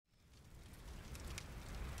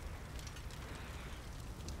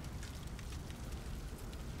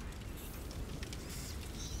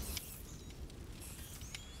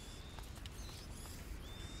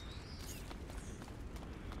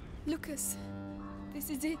Lucas, this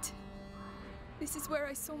is it. This is where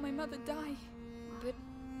I saw my mother die. But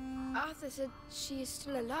Arthur said she is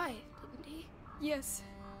still alive, didn't he? Yes.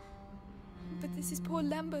 But this is poor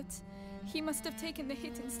Lambert. He must have taken the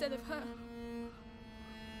hit instead of her.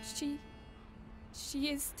 She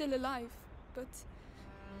is still alive, but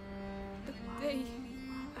they...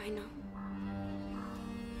 I know.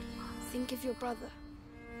 Think of your brother.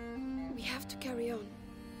 We have to carry on.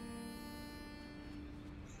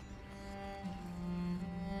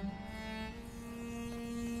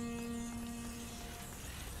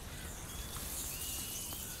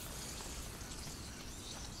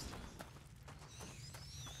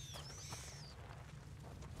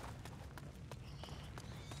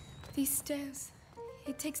 These stairs,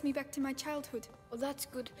 it takes me back to my childhood. Well, that's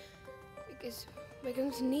good, because we're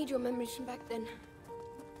going to need your memories from back then.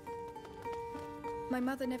 My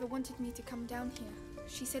mother never wanted me to come down here.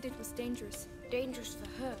 She said it was dangerous. Dangerous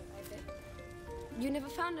for her, I bet. You never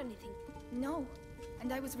found anything? No,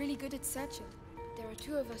 and I was really good at searching. There are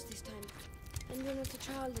two of us this time, and you're not a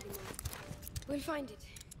child anymore. We'll find it.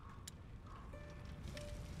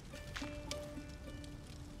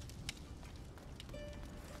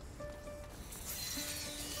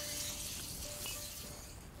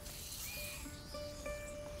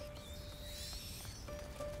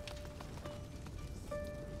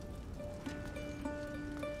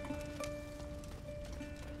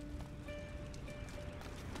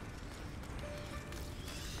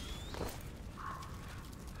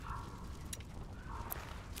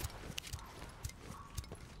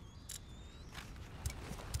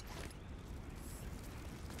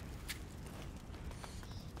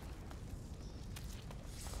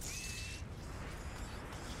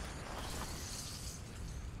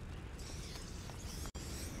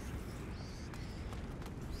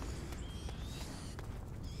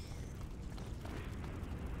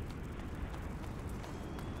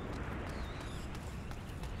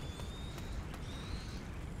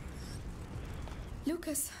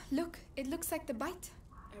 Lucas, look, it looks like the bite.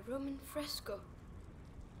 A Roman fresco.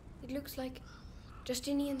 It looks like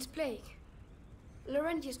Justinian's plague.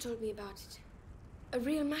 Laurentius told me about it. A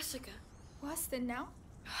real massacre. Worse than now?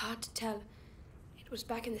 Hard to tell. It was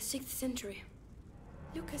back in the 6th century.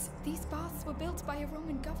 Lucas, these baths were built by a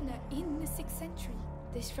Roman governor in the 6th century.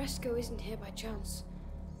 This fresco isn't here by chance.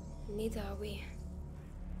 Neither are we.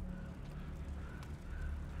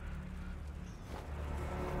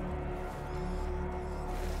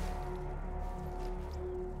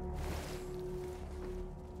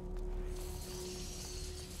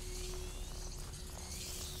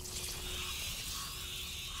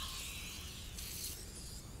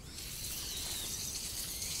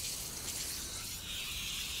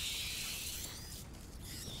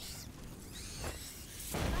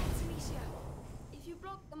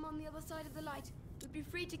 On the other side of the light, we'd be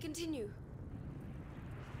free to continue.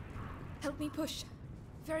 Help me push.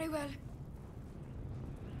 Very well.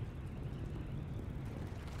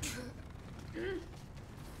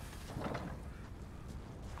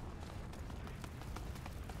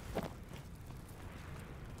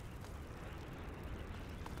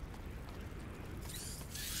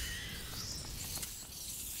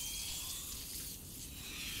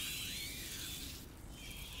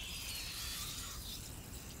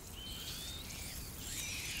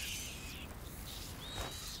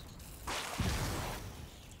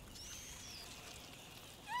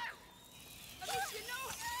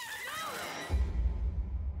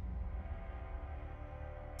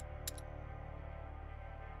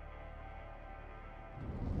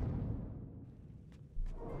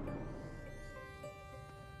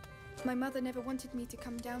 My mother never wanted me to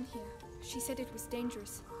come down here. She said it was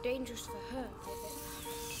dangerous. Dangerous for her, I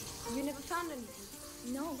bet. You never found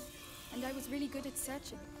anything? No, and I was really good at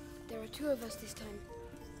searching. There are two of us this time,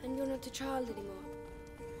 and you're not a child anymore.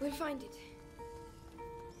 We'll find it.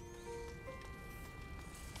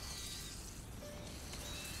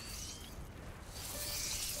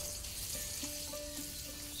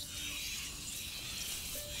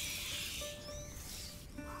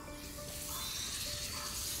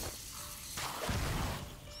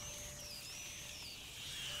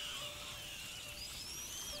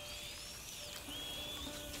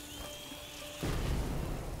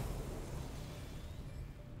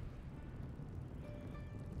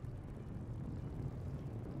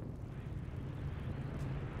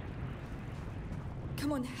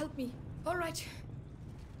 Come on, help me. All right.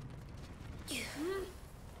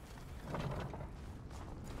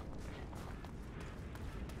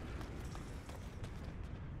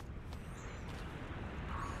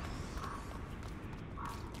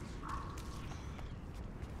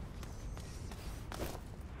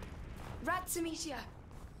 Rats, Amicia.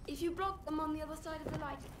 If you block them on the other side of the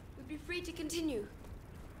light, we'd be free to continue.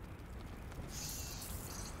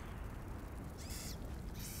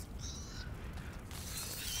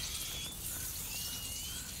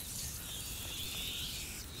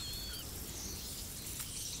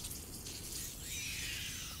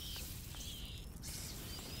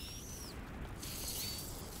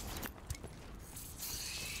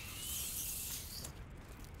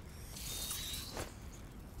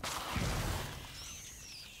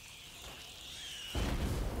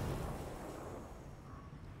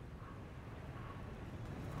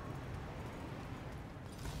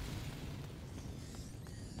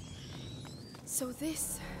 So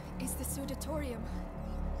this is the Sudatorium.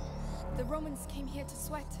 The Romans came here to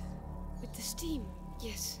sweat. With the steam,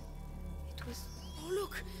 yes. It was... Oh,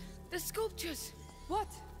 look! The sculptures! What?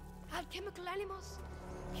 Alchemical animals,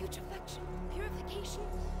 putrefaction, purification,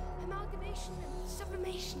 amalgamation, and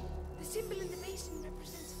sublimation. The symbol in the basin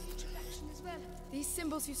represents putrefaction as well. These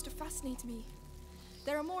symbols used to fascinate me.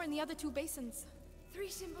 There are more in the other two basins. 3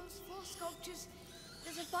 symbols, 4 sculptures.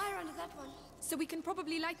 There's a fire under that one. So we can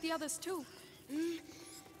probably light the others too.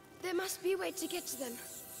 There must be a way to get to them.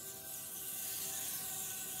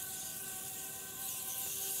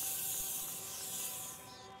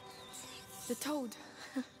 The toad,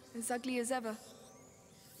 as ugly as ever.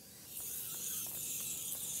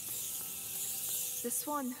 The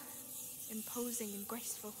swan, imposing and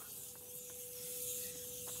graceful.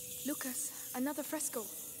 Lucas, another fresco.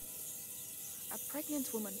 A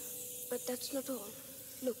pregnant woman. But that's not all.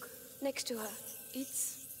 Look, next to her.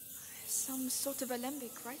 It's some sort of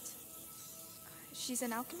alembic, right? She's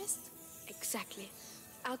an alchemist? Exactly.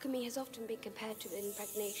 Alchemy has often been compared to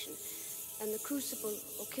impregnation, and the crucible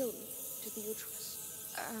or kiln to the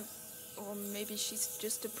uterus. Or maybe she's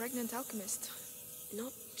just a pregnant alchemist.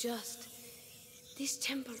 Not just. This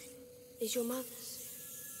temple is your mother's.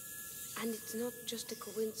 And it's not just a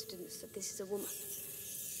coincidence that this is a woman.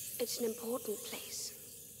 It's an important place.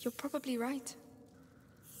 You're probably right.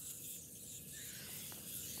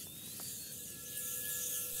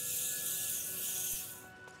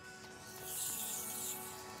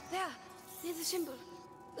 There, near the symbol.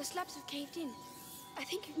 The slabs have caved in. I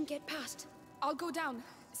think you can get past. I'll go down.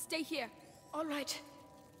 Stay here. All right.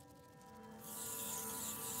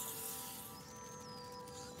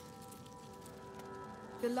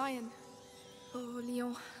 The lion. Oh,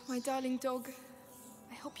 Leon, my darling dog.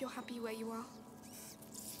 I hope you're happy where you are.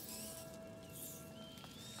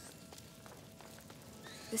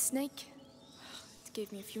 The snake. It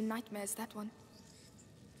gave me a few nightmares, that one.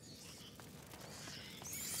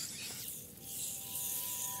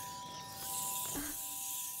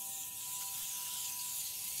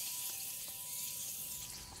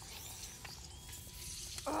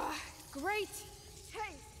 Great!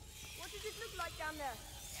 Hey, what does it look like down there?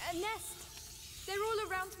 A nest. They're all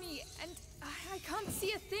around me, and I can't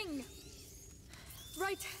see a thing.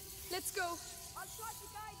 Right, let's go. I'll try to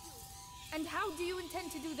guide you. And how do you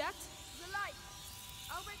intend to do that? The light.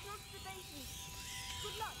 I'll wait close to the basin.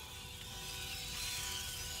 Good luck.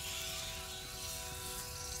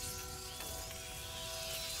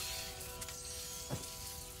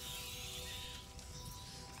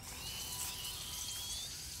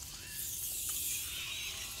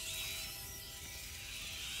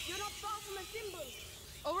 You're not far from a symbol.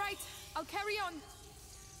 All right, I'll carry on.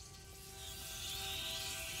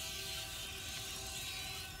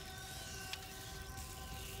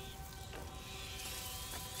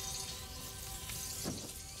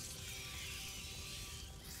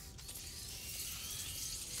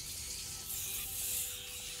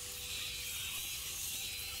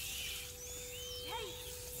 Hey,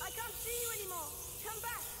 I can't see you anymore. Come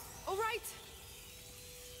back. All right.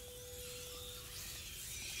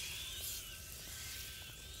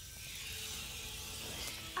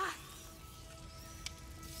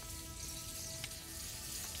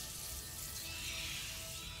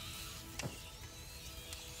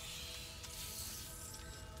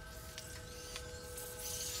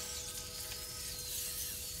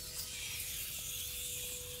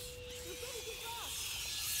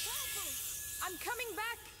 I'm coming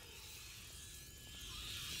back!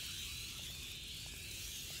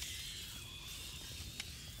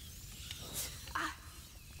 Ah!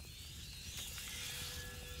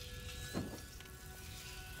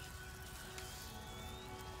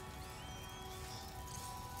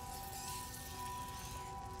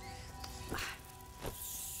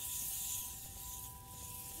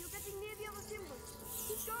 You're getting near the other symbol.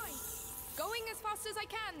 Keep going. Going as fast as I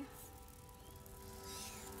can.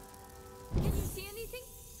 Can you see anything?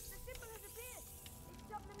 The symbol has appeared. It's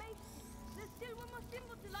sublimation. There's still one more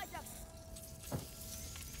symbol to light up.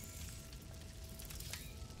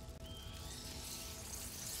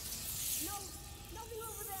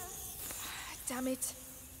 Damn it.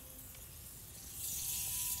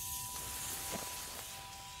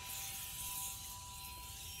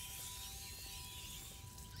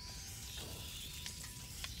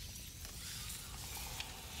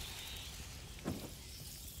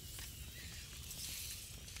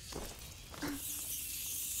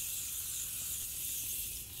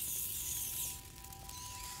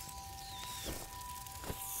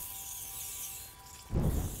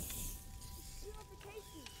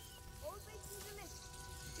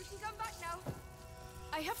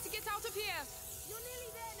 I have to get out of here! You're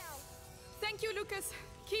nearly there now. Thank you, Lucas.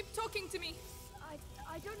 Keep talking to me.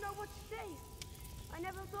 I don't know what to say. I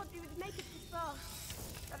never thought we would make it this far.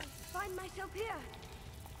 But I find myself here.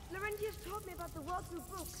 Laurentius taught me about the world through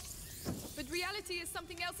books. But reality is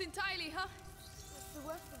something else entirely, huh? What's the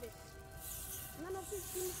worst of it? None of this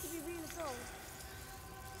seems to be real at all.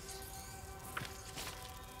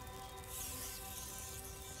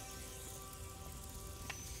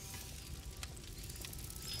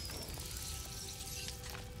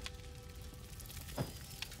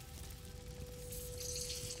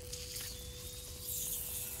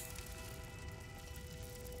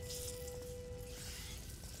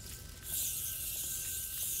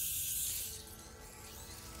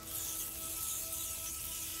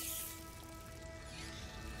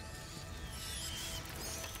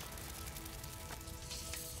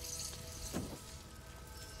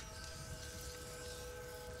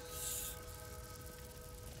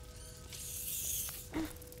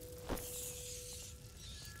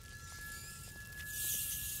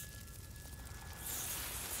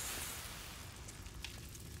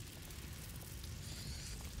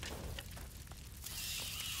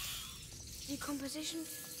 Decomposition,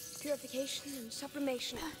 purification, and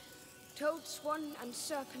sublimation. Toad, swan, and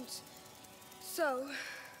serpent. So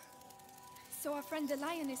our friend the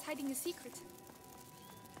lion is hiding a secret.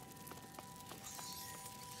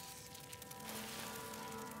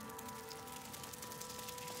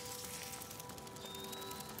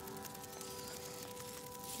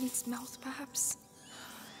 In its mouth, perhaps.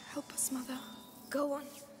 Help us, Mother. Go on.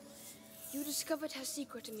 You discovered her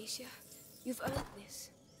secret, Amicia. You've earned this.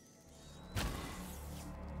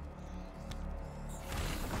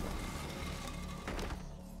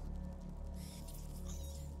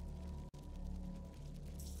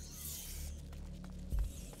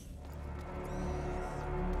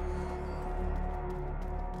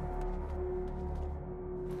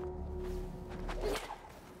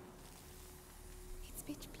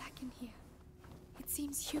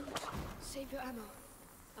 Seems huge. Save your ammo.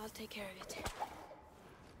 I'll take care of it.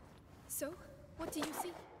 So, what do you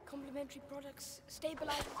see? Complementary products,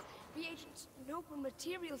 stabilizers, reagents, noble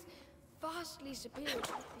materials, vastly superior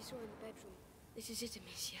to what we saw in the bedroom. This is it,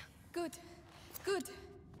 Amicia. Good. Good.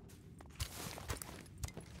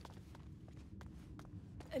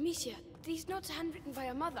 Amicia, these notes are handwritten by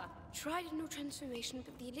your mother. Tried a new transformation,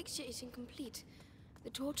 but the elixir is incomplete. The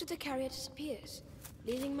torch of the carrier disappears,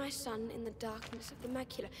 leaving my son in the darkness of the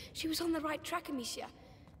macula. She was on the right track, Amicia.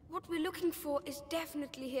 What we're looking for is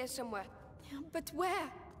definitely here somewhere. But where?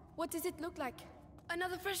 What does it look like?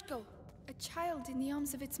 Another fresco. A child in the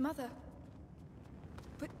arms of its mother.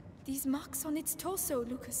 But these marks on its torso,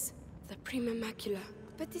 Lucas. The prima macula.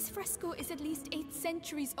 But this fresco is at least 8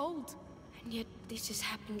 centuries old. And yet this has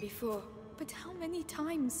happened before. But how many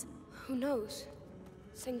times? Who knows?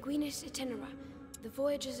 Sanguinis itinera. The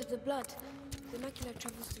voyages of the blood. The macula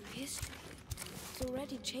travels through history. It's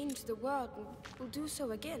already changed the world and will do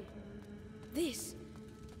so again. This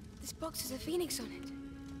box has a phoenix on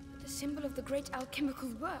it. The symbol of the great alchemical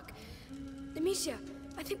work. Amicia,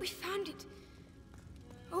 I think we found it.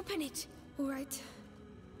 Open it. All right.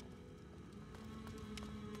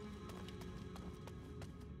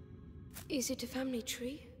 Is it a family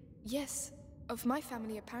tree? Yes, of my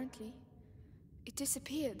family apparently. It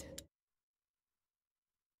disappeared.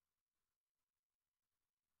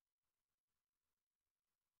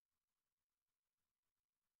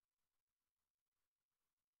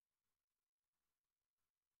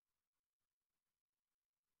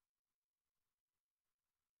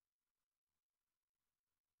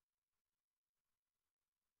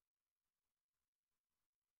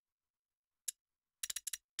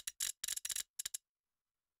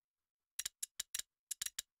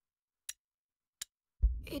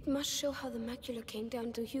 It must show how the macula came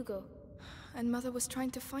down to Hugo. And Mother was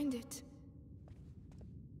trying to find it.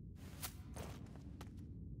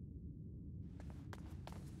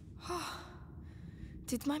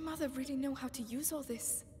 Did my mother really know how to use all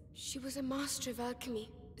this? She was a master of alchemy.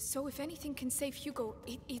 So if anything can save Hugo,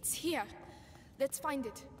 it's here. Let's find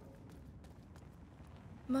it.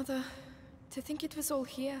 Mother, to think it was all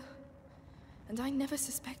here. and I never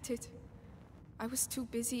suspected. I was too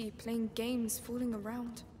busy playing games, fooling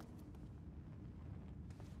around.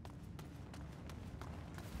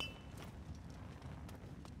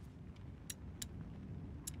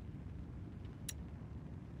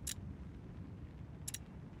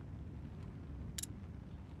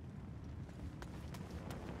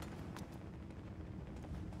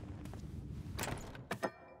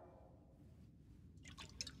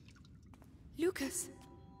 Lucas,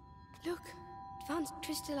 look. Advanced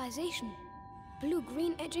crystallization.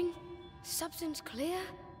 Blue-green edging. Substance clear.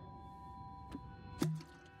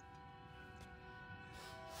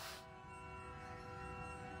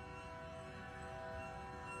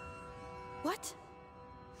 What?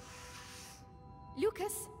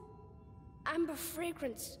 Lucas? Amber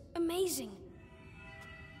fragrance. Amazing.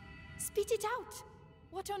 Spit it out.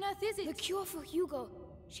 What on earth is it? The cure for Hugo.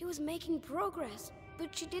 She was making progress,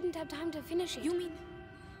 but she didn't have time to finish it. You mean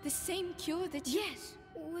the same cure that you... Yes,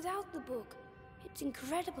 without the book. It's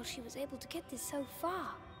incredible she was able to get this so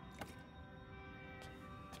far.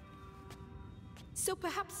 So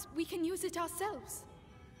perhaps we can use it ourselves.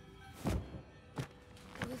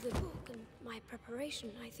 With the book and my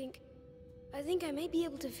preparation, I think I may be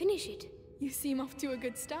able to finish it. You seem off to a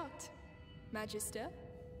good start, Magister.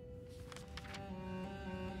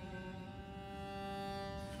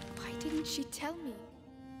 Why didn't she tell me?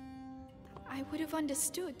 I would have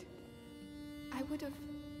understood. I would have...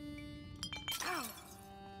 Ow!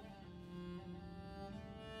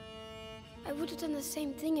 I would have done the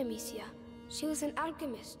same thing, Amicia. She was an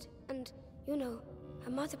alchemist, and, you know, a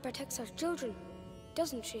mother protects her children,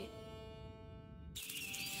 doesn't she?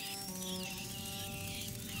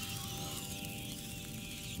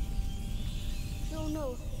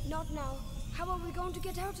 No, not now. How are we going to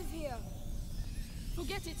get out of here?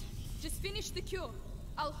 Forget it. Just finish the cure.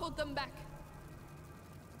 I'll hold them back.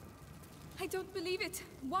 I don't believe it.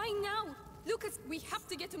 Why now? Lucas, we have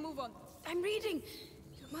to get a move on. I'm reading.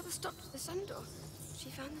 Your mother stopped at the sun door. She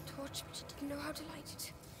found the torch, but she didn't know how to light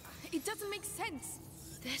it. It doesn't make sense.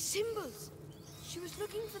 They're symbols. She was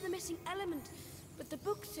looking for the missing element, but the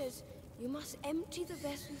book says you must empty the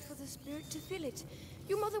vessel for the spirit to fill it.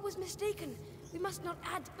 Your mother was mistaken. We must not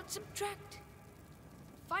add, but subtract.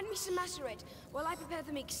 Find me some macerate while I prepare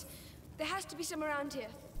the mix. There has to be some around here.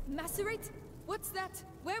 Macerate? What's that?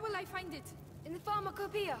 Where will I find it? In the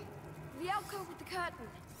pharmacopoeia. The alcove with the curtain.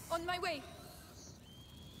 On my way.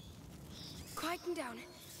 Quieten down.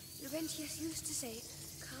 Laurentius used to say,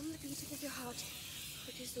 calm the beating of your heart,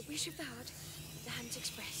 for it is the wish of the heart that the hands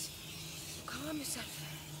express. So calm yourself.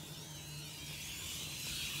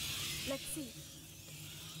 Let's see.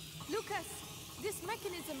 Lucas, this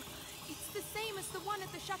mechanism, it's the same as the one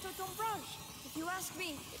at the Chateau d'Ombrage. If you ask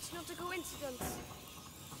me, it's not a coincidence.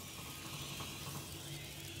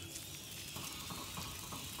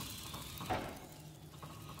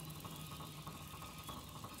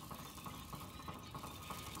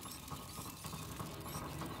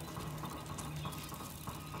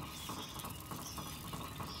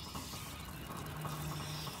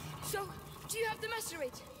 So, do you have the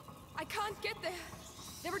macerate? I can't get there.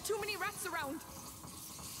 There are too many rats around.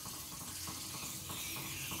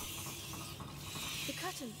 The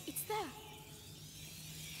curtain, it's there.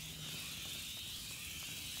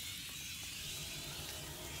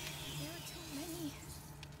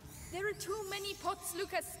 There are too many pots,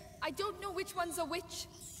 Lucas. I don't know which ones are which.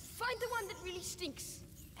 Find the one that really stinks.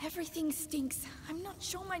 Everything stinks. I'm not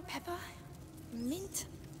sure, my pepper. Mint?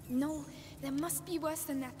 No, there must be worse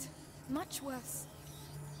than that. Much worse.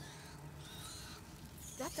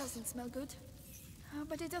 That doesn't smell good. Oh,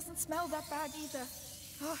 but it doesn't smell that bad either.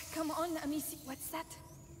 Oh, come on, Amici. What's that?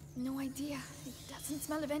 No idea. It doesn't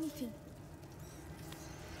smell of anything.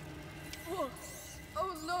 Oh,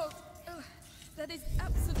 oh Lord. Oh, that is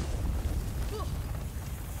absolute... Oh.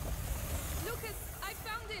 Lucas, I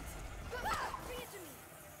found it. Bring it to me.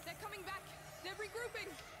 They're coming back. They're regrouping.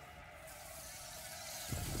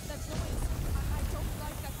 That noise. I don't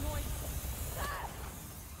like that noise.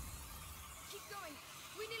 Keep going.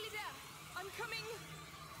 We're nearly there. I'm coming.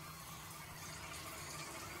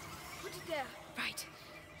 Put it there. Right.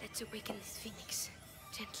 Let's awaken this phoenix.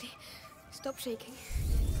 Gently. Stop shaking.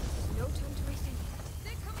 No time to waste any.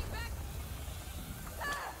 They're coming back.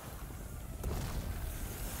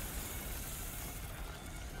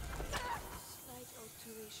 Slight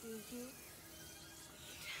alteration in hue.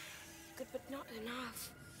 Good, but not enough.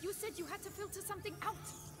 You said you had to filter something out.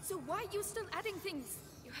 So why are you still adding things?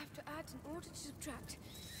 You have to add in order to subtract.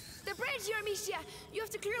 The bridge, here, Amicia! You have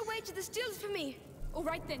to clear a way to the stills for me! All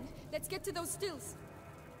right then, let's get to those stills.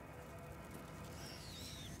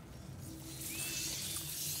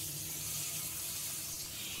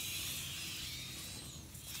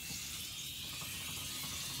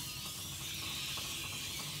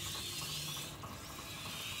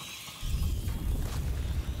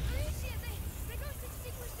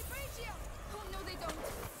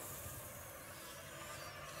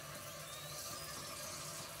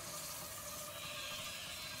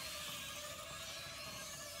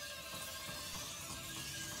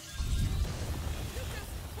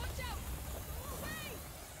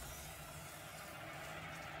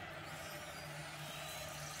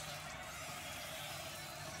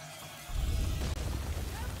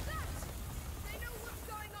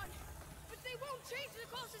 changed the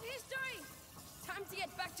course of history! Time to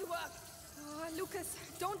get back to work. Oh, Lucas,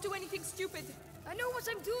 don't do anything stupid. I know what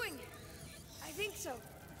I'm doing. I think so.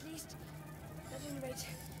 At least, at any rate,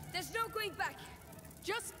 there's no going back.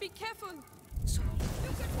 Just be careful. So,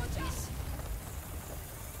 Lucas, watch out!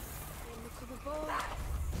 And look at the ball.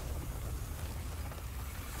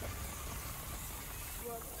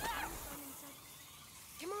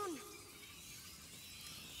 Come on.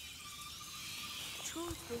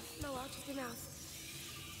 Truth will flow out of the mouth.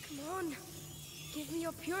 Come on. Give me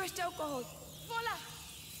your purest alcohol. Voila!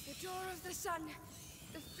 The door of the sun.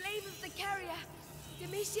 The flame of the carrier.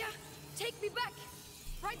 Demetia, take me back.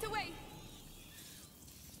 Right away.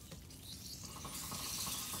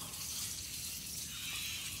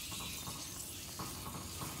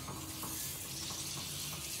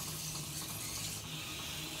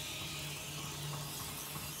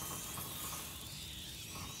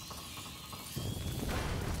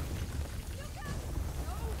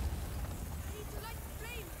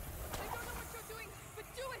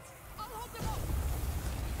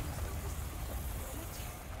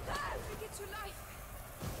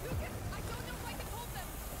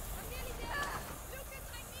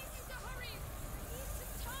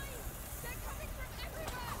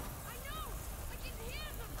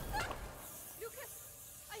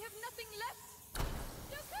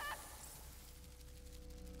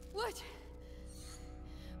 What?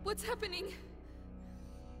 What's happening?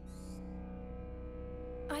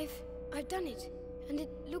 I've done it, and it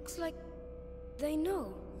looks like they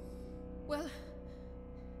know. Well,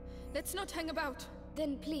 let's not hang about.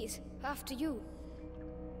 Then please, after you.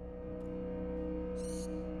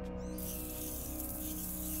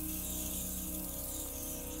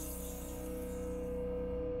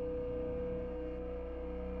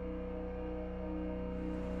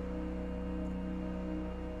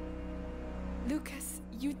 Lucas,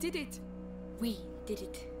 you did it. We did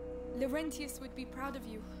it. Laurentius would be proud of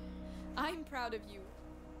you. I'm proud of you.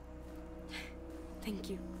 Thank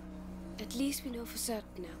you. At least we know for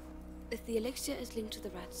certain now. If the elixir is linked to the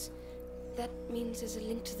rats, that means there's a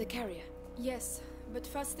link to the carrier. Yes, but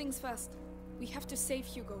first things first. We have to save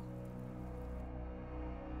Hugo.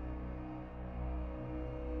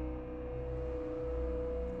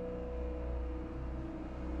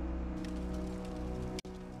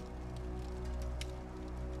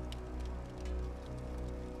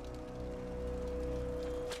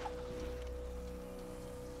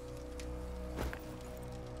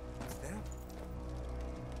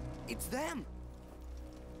 It's them!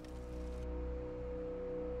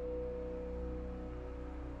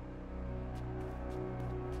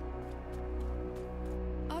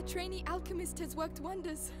 Our trainee alchemist has worked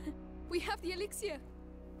wonders. We have the elixir.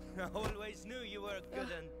 I always knew you were a good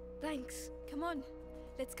one. Thanks. Come on,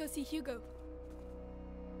 let's go see Hugo.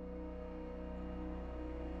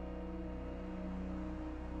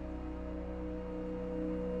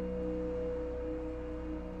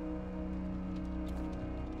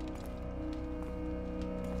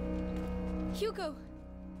 Hugo,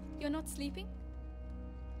 you're not sleeping?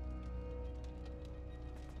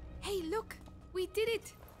 Hey, look! We did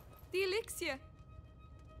it! The elixir!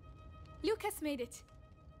 Lucas made it.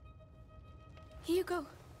 Here you go.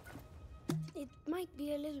 It might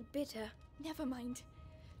be a little bitter. Never mind.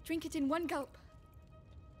 Drink it in one gulp.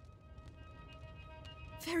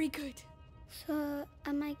 Very good. So,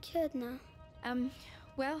 am I cured now?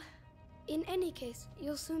 Well... In any case,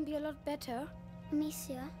 you'll soon be a lot better.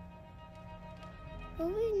 Amicia? Will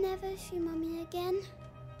we never see Mommy again?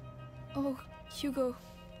 Oh, Hugo...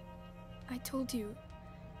 I told you...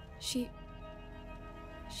 She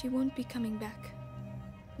won't be coming back.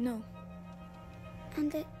 No.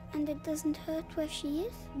 And it doesn't hurt where she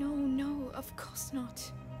is? No, of course not.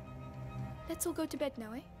 Let's all go to bed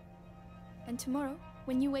now, eh? And tomorrow,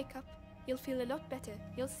 when you wake up, you'll feel a lot better,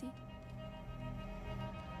 you'll see.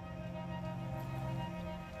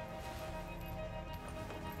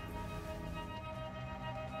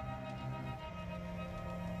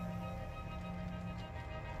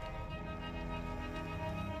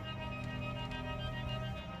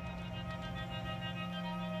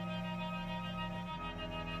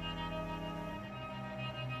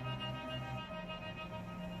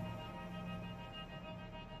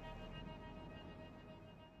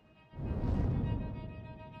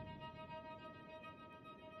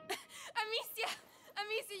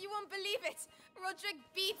 Amicia, you won't believe it! Roderick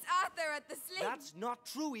beats Arthur at the sling! That's not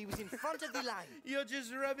true. He was in front of the line. You're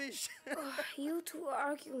just rubbish. Oh, you two are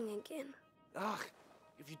arguing again. Ugh,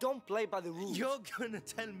 if you don't play by the rules... You're gonna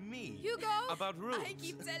tell me Hugo! about rules. I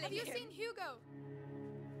keep telling Have you seen Hugo?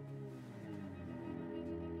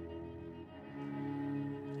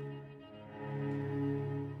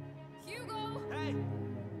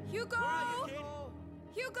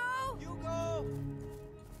 Hugo! Hugo!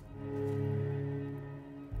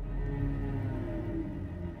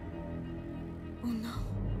 Oh no.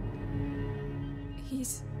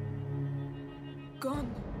 He's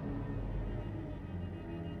gone.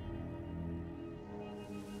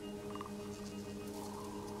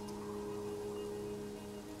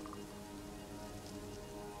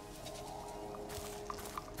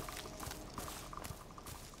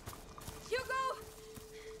 Hugo!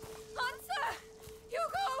 Answer!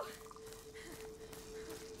 Hugo!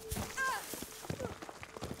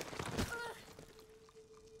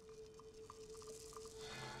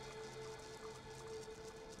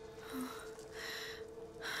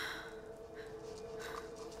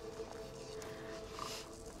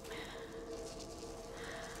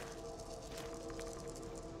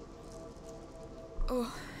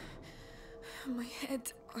 Oh, my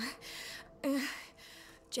head.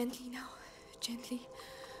 Gently now, gently.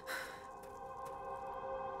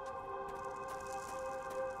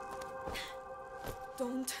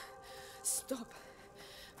 Don't stop.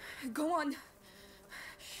 Go on.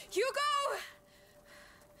 Hugo!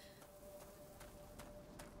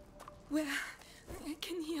 Where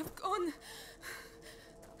can he have gone?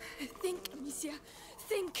 Think, Amicia.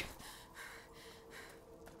 Think.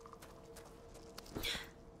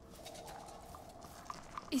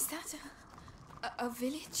 Is that a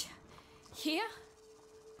village? Here?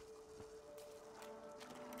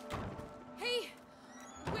 Hey!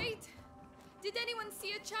 Wait! Did anyone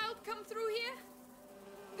see a child come through here?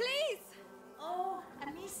 Please! Oh,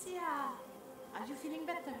 Amicia! Are you feeling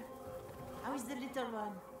better? How is the little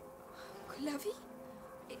one? Clavi?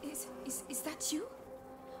 Is that you?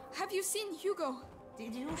 Have you seen Hugo?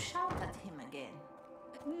 Did you shout at him again?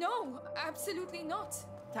 No, absolutely not.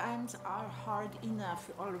 Times are hard enough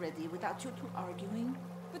already without you two arguing.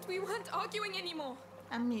 But we weren't arguing anymore.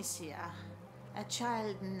 Amicia, a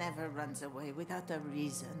child never runs away without a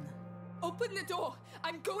reason. Open the door.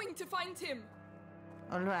 I'm going to find him.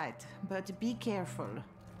 All right, but be careful.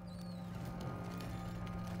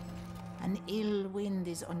 An ill wind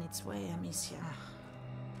is on its way, Amicia.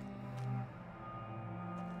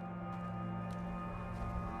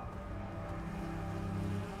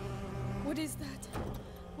 What is that?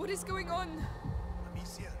 What is going on?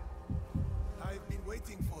 Amicia, I've been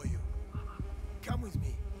waiting for you. Come with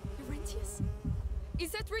me. Laurentius?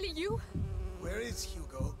 Is that really you? Where is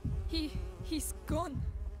Hugo? He's gone.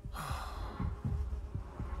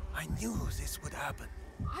 I knew this would happen.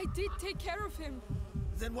 I did take care of him.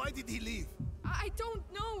 Then why did he leave? I don't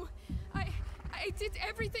know. I did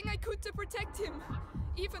everything I could to protect him.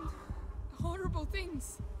 Even horrible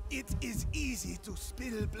things. It is easy to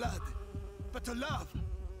spill blood, but to love,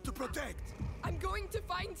 to protect, I'm going to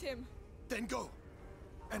find him. then go.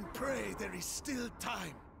 And pray there is still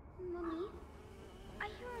time. Mommy, I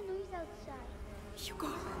hear a noise outside. Hugo,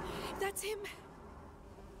 that's him.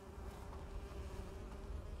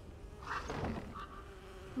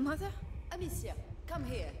 Mother? Amicia, come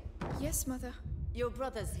here. Yes, Mother. Your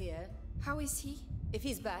brother's here. How is he? If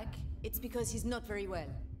he's back, it's because he's not very well.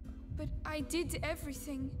 But I did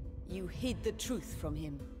everything. You hid the truth from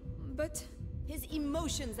him. But His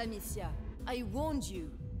emotions, Amicia. I warned you.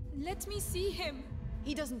 let me see him.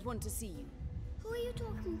 He doesn't want to see you. Who are you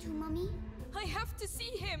talking to, Mommy? I have to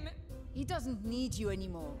see him. He doesn't need you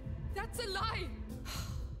anymore. That's a lie.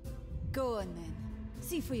 Go on then.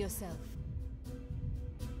 See for yourself.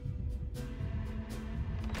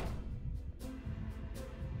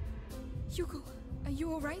 Hugo, are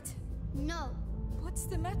you all right? No. What's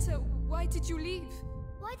the matter? Why did you leave?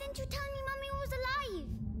 Why didn't you tell me Mommy was alive?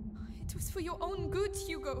 It was for your own good,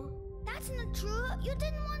 Hugo. That's not true. You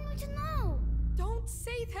didn't want me to know. Don't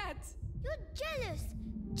say that. You're jealous.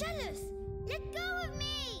 Jealous. Let go of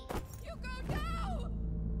me. Hugo, no!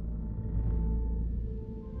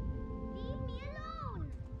 Leave me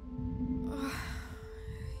alone.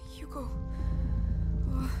 Hugo.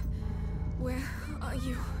 Where are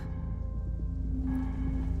you?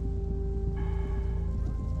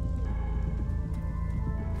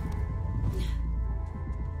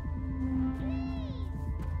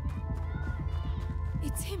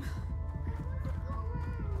 It's him.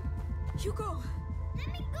 Hugo! Let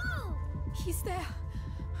me go. He's there.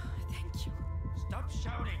 Thank you. Stop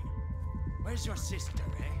shouting! Where's your sister,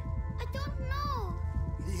 eh? I don't know.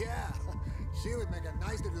 Yeah, she would make a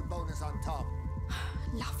nice little bonus on top.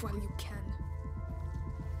 Laugh while you can.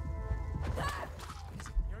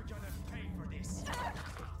 You're gonna pay for this.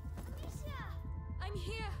 Amicia. I'm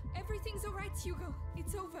here. Everything's all right, Hugo.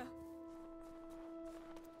 It's over.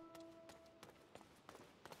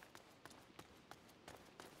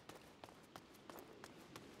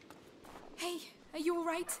 Hey, are you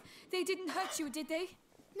alright? They didn't hurt you, did they?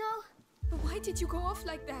 No, But why did you go off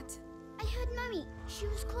like that? I heard Mummy. She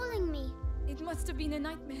was calling me. It must have been a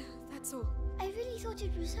nightmare, that's all. I really thought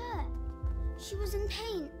it was her. She was in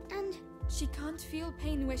pain, and... She can't feel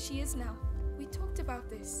pain where she is now. We talked about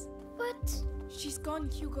this. But... She's gone,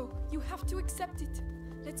 Hugo. You have to accept it.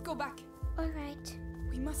 Let's go back. Alright.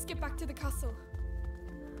 We must get back to the castle.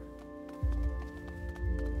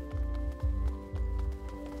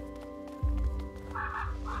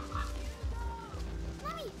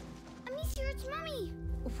 Mummy! Amicia, it's Mummy!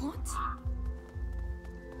 What?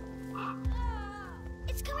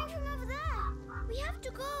 It's coming from over there. We have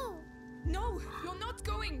to go. No, you're not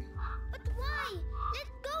going. But why? Let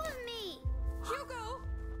go of me. Hugo!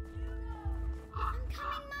 I'm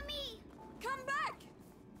coming, Mummy. Come back!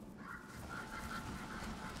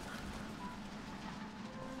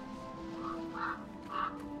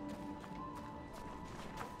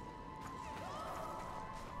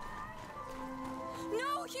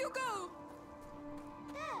 No, Hugo!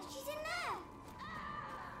 There, she's in there.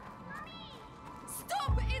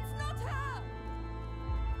 Stop! It's not her!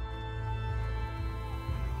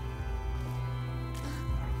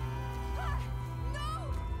 Ah, no!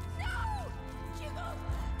 No! Hugo!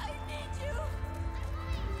 I need you!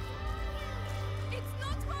 It's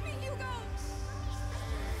not Mommy, Hugo!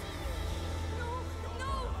 No!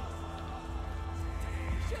 No!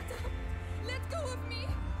 Shut up! Let go of me!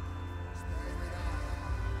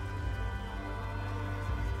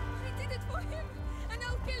 I did it for him! And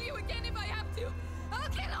I'll kill you again if I have to! I'll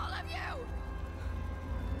kill all of you!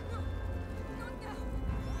 No! Not now!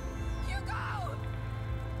 Hugo!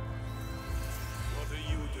 What are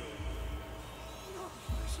you doing? No!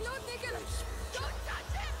 No, Nicholas! Don't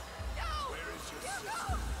touch him! No! Where is your Hugo!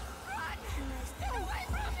 sister? Run! Get away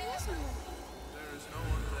from me! There is no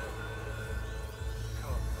one there.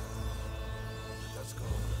 Come. Let's go.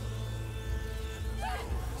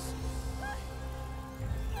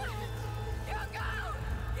 Hugo!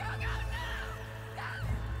 Hugo, no! No!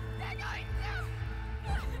 They're going to...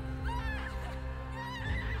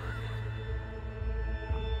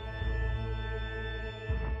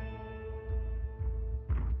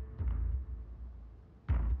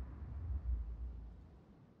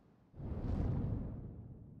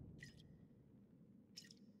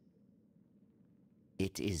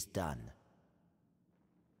 It is done.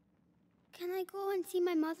 Can I go and see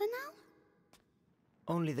my mother now?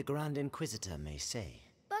 Only the Grand Inquisitor may say.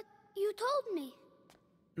 But you told me.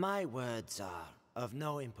 My words are of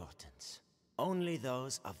no importance. Only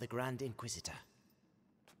those of the Grand Inquisitor.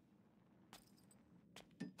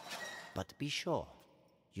 But be sure,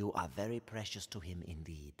 you are very precious to him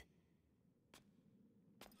indeed.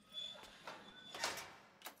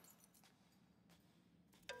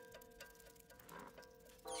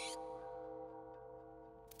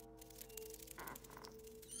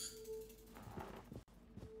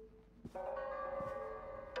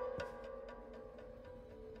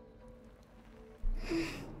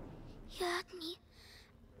 You hurt me.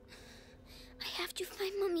 I have to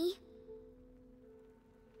find Mummy.